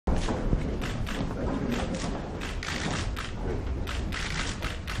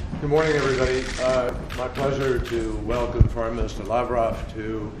Good morning, everybody. My pleasure to welcome Foreign Minister Lavrov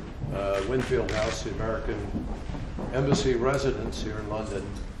to Winfield House, the American Embassy residence here in London.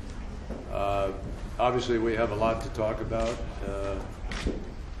 Obviously, we have a lot to talk about.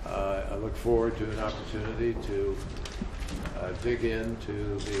 I look forward to an opportunity to dig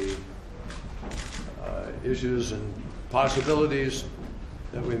into the issues and possibilities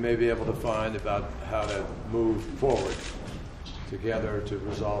that we may be able to find about how to move forward together to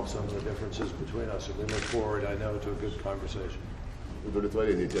resolve some of the differences between us. And we look forward, I know, to a good conversation.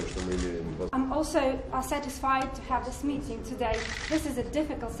 I'm also satisfied to have this meeting today. This is a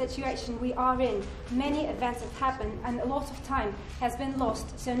difficult situation we are in. Many events have happened and a lot of time has been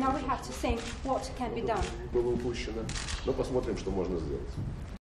lost. So now we have to think what can be done.